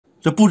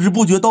这不知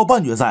不觉到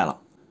半决赛了，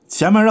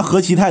前面这和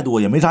棋太多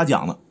也没啥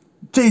讲的。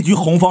这局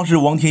红方是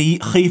王天一，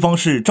黑方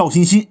是赵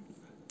鑫鑫，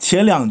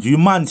前两局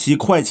慢棋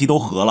快棋都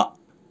和了，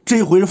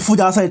这回是附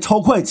加赛超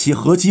快棋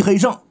和棋黑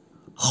胜，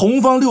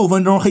红方6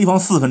分钟，黑方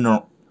4分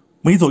钟，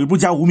每走一步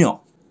加5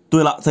秒。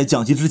对了，在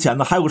讲棋之前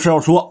呢，还有个事要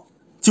说，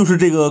就是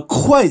这个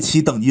快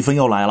棋等级分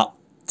要来了，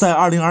在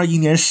2021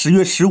年10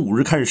月15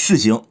日开始试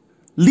行，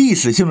历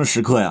史性的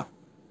时刻呀，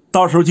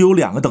到时候就有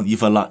2个等级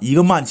分了，一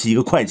个慢棋，一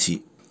个快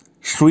棋，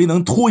谁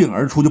能脱颖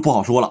而出就不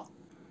好说了。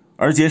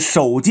而且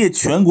首届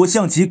全国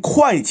象棋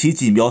快棋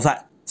锦标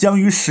赛将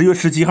于10月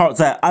17号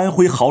在安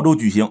徽亳州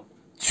举行，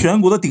全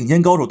国的顶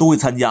尖高手都会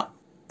参加，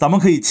咱们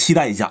可以期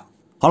待一下。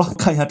好了，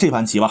看一下这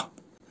盘棋吧。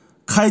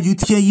开局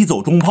天一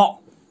走中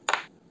炮，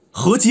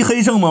和棋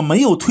黑胜嘛，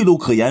没有退路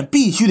可言，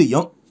必须得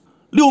赢。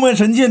六面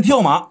神剑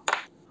跳马，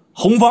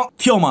红方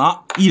跳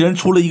马，一人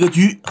出了一个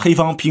车，黑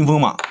方屏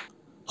风马，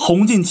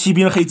红进7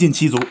兵，黑进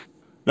7卒，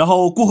然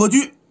后过河车，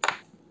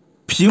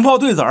平炮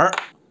对子儿，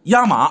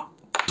压马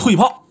退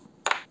炮。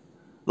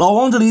老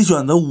王这里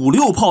选择5、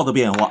6炮的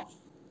变化，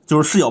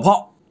就是视角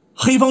炮，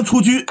黑方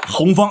出车，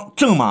红方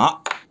正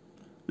马，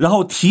然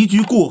后提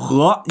车过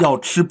河要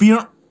吃兵，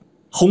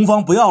红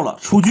方不要了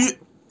出车，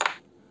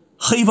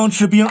黑方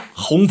吃兵，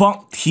红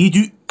方提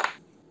车。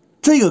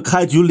这个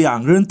开局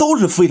2个人都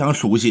是非常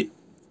熟悉，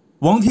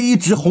王天一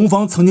执红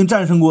方曾经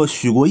战胜过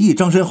许国义、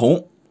张申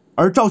红，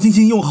而赵鑫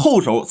鑫用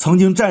后手曾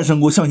经战胜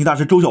过象棋大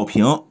师周小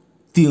平，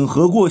顶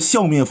和过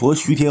笑面佛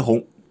徐天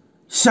红。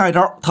下一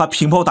招他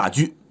平炮打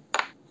车，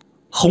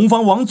红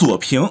方往左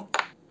平，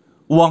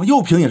往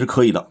右平也是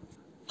可以的，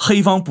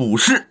黑方补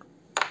士，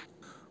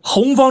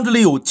红方这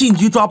里有进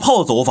车抓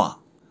炮的走法，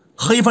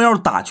黑方要是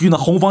打车呢，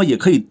红方也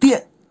可以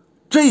垫。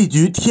这一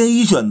局天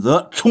一选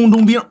择冲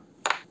中兵，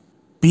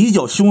比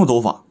较凶的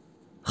走法，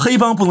黑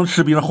方不能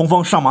吃兵，红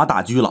方上马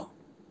打车了，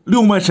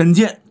六脉神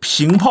剑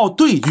平炮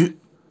对车，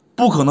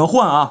不可能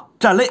换啊，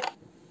站肋，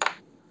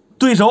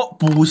对手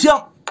补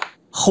象，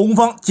红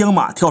方将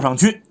马跳上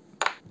去，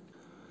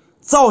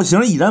造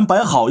型已然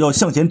摆好，要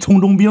向前冲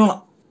中兵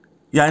了。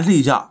演示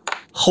一下，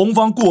红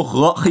方过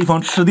河，黑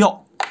方吃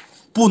掉，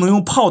不能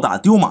用炮打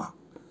丢马，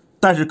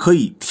但是可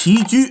以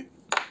提车，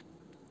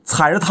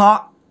踩着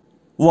它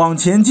往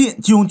前进，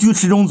就用车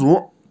吃中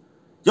卒。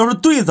要是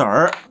对子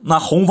儿，那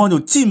红方就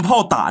进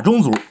炮打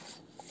中卒，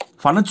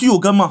反正车有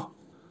根嘛，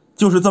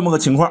就是这么个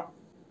情况。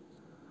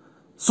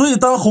所以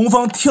当红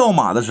方跳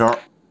马的时候，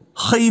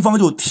黑方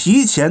就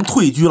提前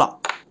退车了，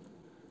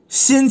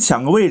先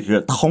抢个位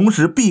置，同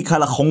时避开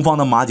了红方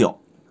的马脚。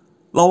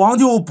老王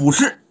就补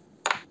士，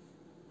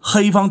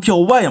黑方跳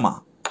外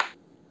马，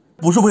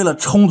不是为了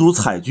冲卒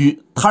踩车，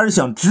他是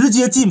想直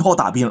接进炮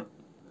打兵。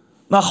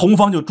那红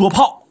方就捉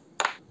炮，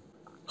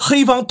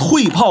黑方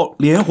退炮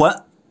连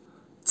环，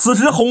此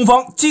时红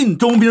方进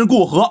中兵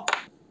过河，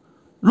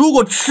如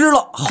果吃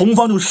了，红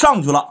方就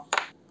上去了，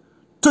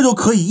这就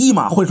可以一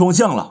马换双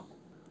象了。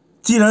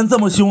既然这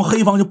么凶，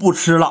黑方就不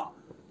吃了，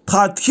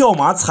他跳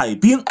马踩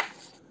兵，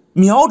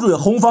瞄准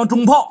红方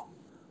中炮，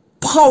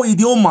炮一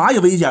丢马也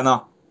危险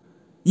呢。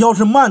要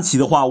是慢棋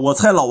的话，我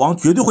猜老王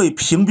绝对会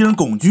平兵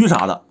拱车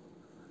啥的，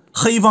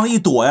黑方一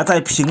躲呀，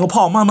再平个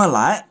炮慢慢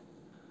来。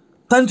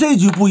但这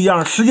局不一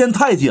样，时间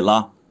太紧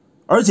了，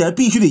而且还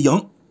必须得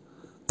赢，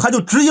他就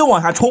直接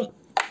往下冲。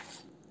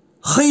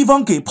黑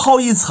方给炮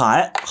一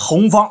踩，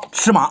红方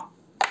吃马，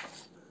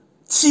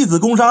弃子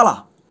攻杀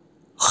了。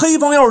黑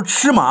方要是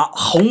吃马，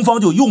红方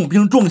就用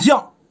兵撞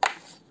象，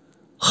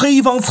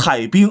黑方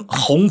踩兵，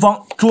红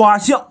方抓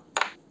象，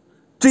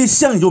这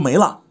象也就没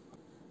了。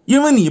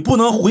因为你不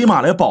能回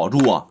马来保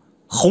住啊，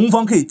红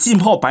方可以进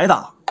炮白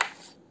打，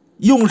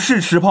用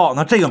士吃炮，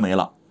那这个没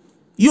了。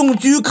用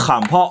车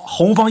砍炮，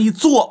红方一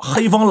坐，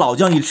黑方老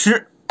将一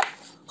吃，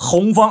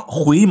红方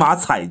回马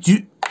踩车，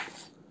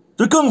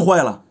这更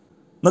坏了。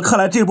那看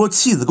来这波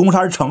弃子攻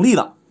杀是成立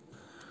的。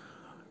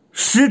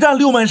实战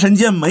六脉神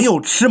剑没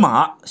有吃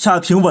马，下得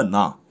挺稳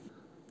呐。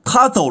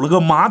他走了个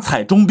马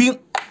踩中兵，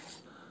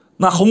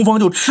那红方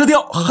就吃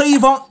掉，黑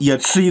方也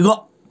吃一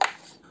个。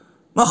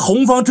那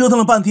红方折腾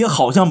了半天，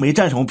好像没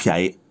占什么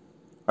便宜，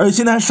而且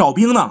现在还少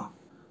兵呢。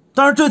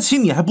但是这期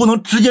你还不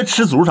能直接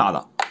吃卒啥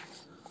的。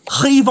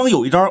黑方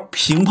有一招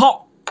平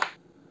炮，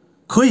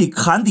可以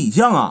砍底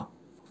象啊，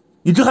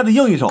你这还得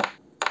硬一手。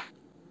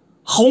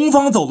红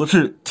方走的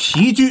是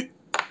提车，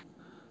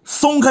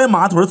松开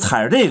马腿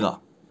踩着这个，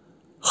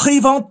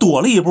黑方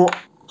躲了一步，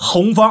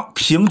红方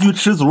平车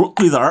吃卒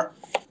对子儿，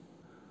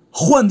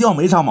换掉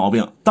没啥毛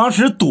病。当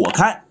时躲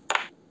开，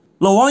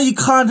老王一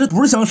看这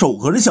不是想守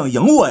和，是想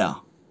赢我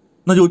呀，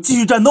那就继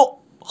续战斗。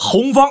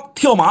红方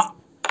跳马，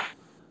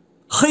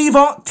黑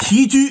方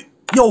提车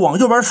要往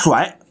右边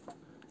甩，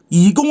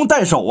以攻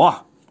代守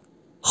啊。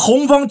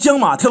红方将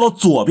马跳到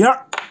左边，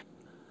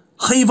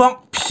黑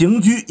方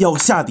平车要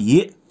下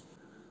底，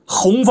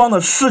红方的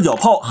视角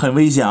炮很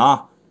危险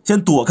啊，先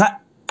躲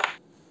开，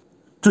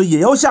这也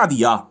要下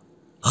底啊。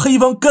黑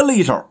方跟了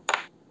一手，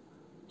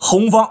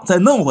红方再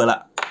弄回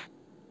来，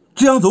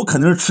这样走肯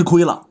定是吃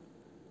亏了，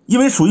因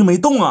为属于没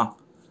动啊。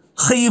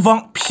黑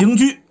方平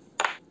车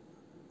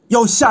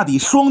要下底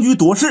双车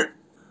夺势，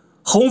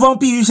红方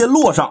必须先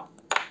落上，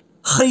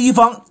黑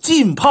方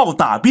进炮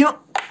打兵，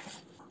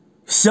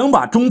想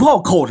把中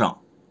炮扣上，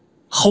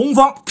红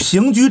方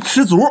平车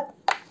吃卒，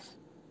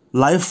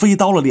来飞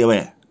刀了列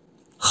位，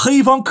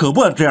黑方可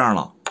不敢这样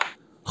了，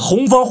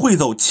红方会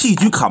走弃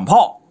车砍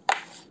炮，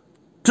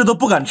这都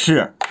不敢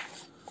吃，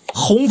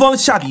红方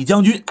下底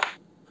将军，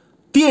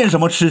垫什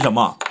么吃什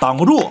么，挡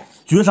不住，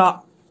绝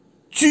杀，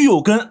车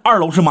有根，二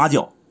楼是马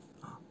脚。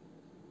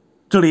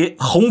这里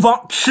红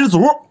方吃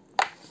卒，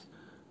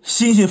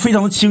欣欣非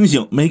常的清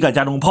醒，没敢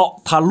加中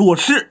炮，他落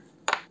士，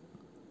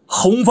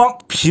红方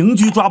平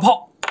车抓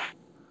炮，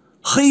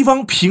黑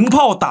方平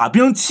炮打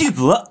兵弃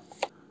子，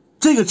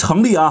这个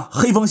成立啊，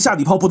黑方下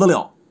底炮不得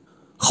了，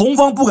红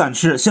方不敢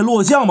吃，先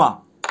落象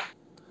吧，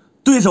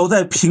对手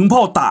在平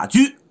炮打车，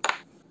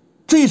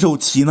这手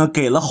棋呢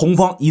给了红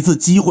方一次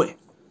机会，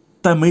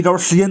但没招，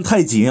时间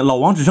太紧，老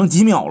王只剩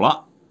几秒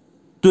了，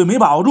对，没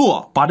把握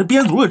住，把这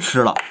边卒给吃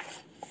了，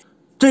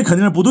这肯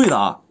定是不对的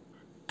啊，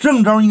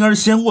正招应该是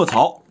先卧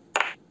槽，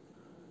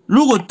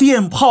如果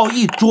电炮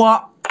一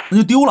抓那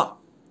就丢了，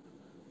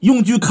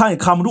用车看也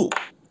看不住，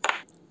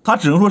他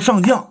只能说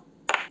上将，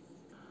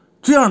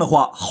这样的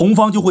话红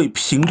方就会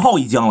平炮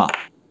一将了，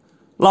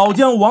老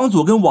将往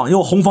左跟往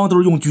右红方都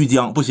是用车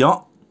将，不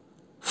行，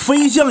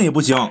飞象也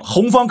不行，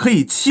红方可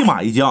以弃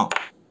马一将，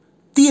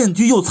电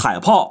车又踩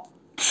炮，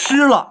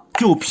吃了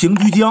就平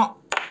车将，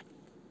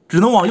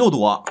只能往右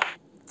躲，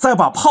再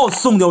把炮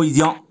送掉一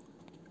将，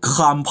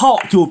砍炮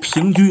就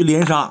平车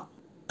连杀，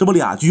这不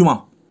俩车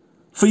吗？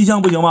飞象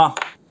不行吗？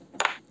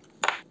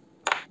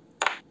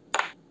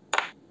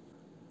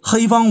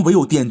黑方唯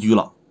有电车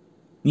了，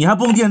你还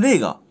不能电这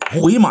个，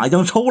回马一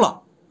将抽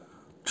了，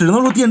只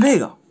能说电这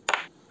个，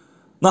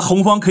那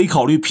红方可以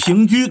考虑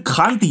平车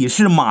砍底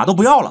士，马都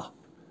不要了，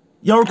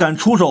要是敢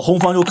出手红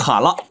方就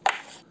砍了，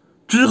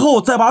之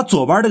后再把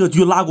左边这个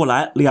车拉过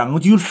来，两个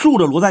车竖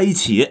着摞在一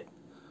起，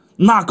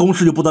那攻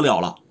势就不得了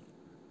了。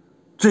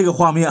这个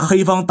画面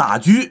黑方打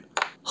车，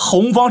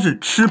红方是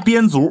吃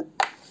边卒，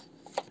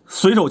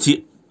随手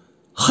棋，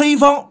黑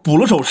方补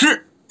了手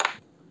士，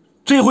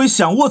这回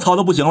想卧槽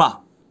都不行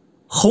了，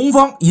红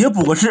方也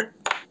补个士，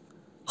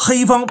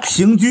黑方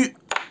平车，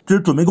这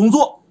是准备工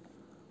作，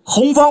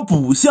红方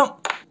补象，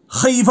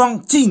黑方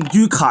进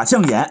车卡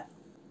象眼，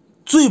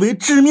最为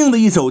致命的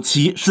一手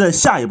棋是在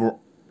下一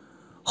步，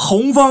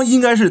红方应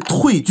该是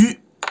退车，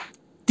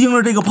盯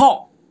着这个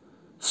炮，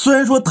虽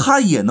然说他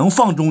也能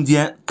放中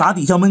间打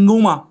底下闷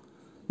攻吗？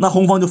那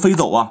红方就飞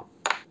走啊，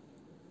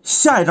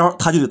下一招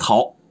他就得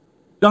逃，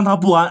让他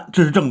不安，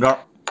这是正招。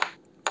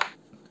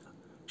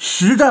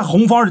实战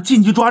红方是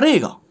进去抓这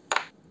个，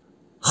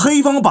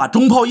黑方把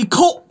中炮一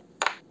扣，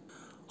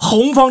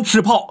红方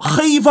吃炮，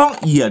黑方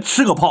也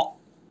吃个炮，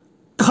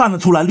看得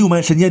出来六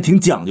脉神剑挺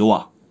讲究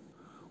啊，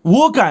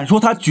我敢说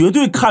他绝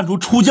对看出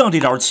出将这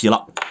招棋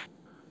了，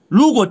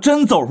如果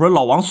真走出来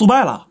老王速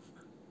败了，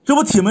这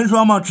不铁门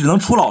栓吗？只能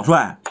出老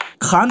帅，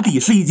砍底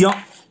士一将，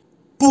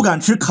不敢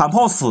吃砍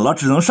炮死了，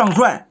只能上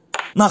帅，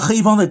那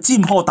黑方在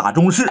进炮打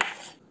中士，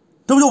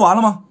这不就完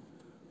了吗？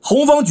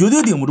红方绝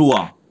对顶不住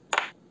啊，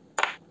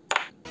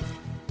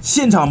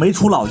现场没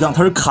出老将，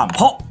他是砍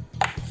炮，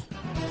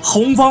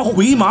红方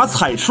回马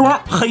踩双，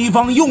黑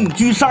方用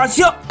车杀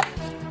象，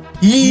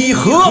以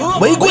和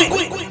为贵，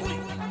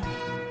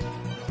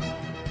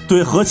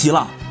对，和棋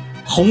了，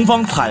红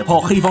方踩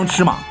炮，黑方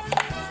吃马，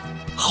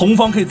红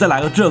方可以再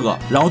来个这个，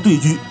然后对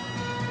车，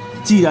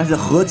既然是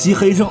和棋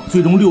黑胜，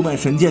最终六脉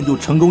神剑就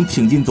成功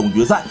挺进总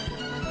决赛，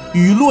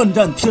与乱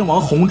战天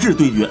王洪志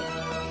对决，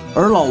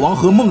而老王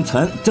和孟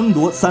晨争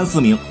夺3、4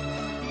名，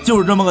就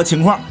是这么个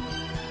情况。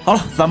好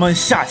了，咱们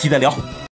下期再聊。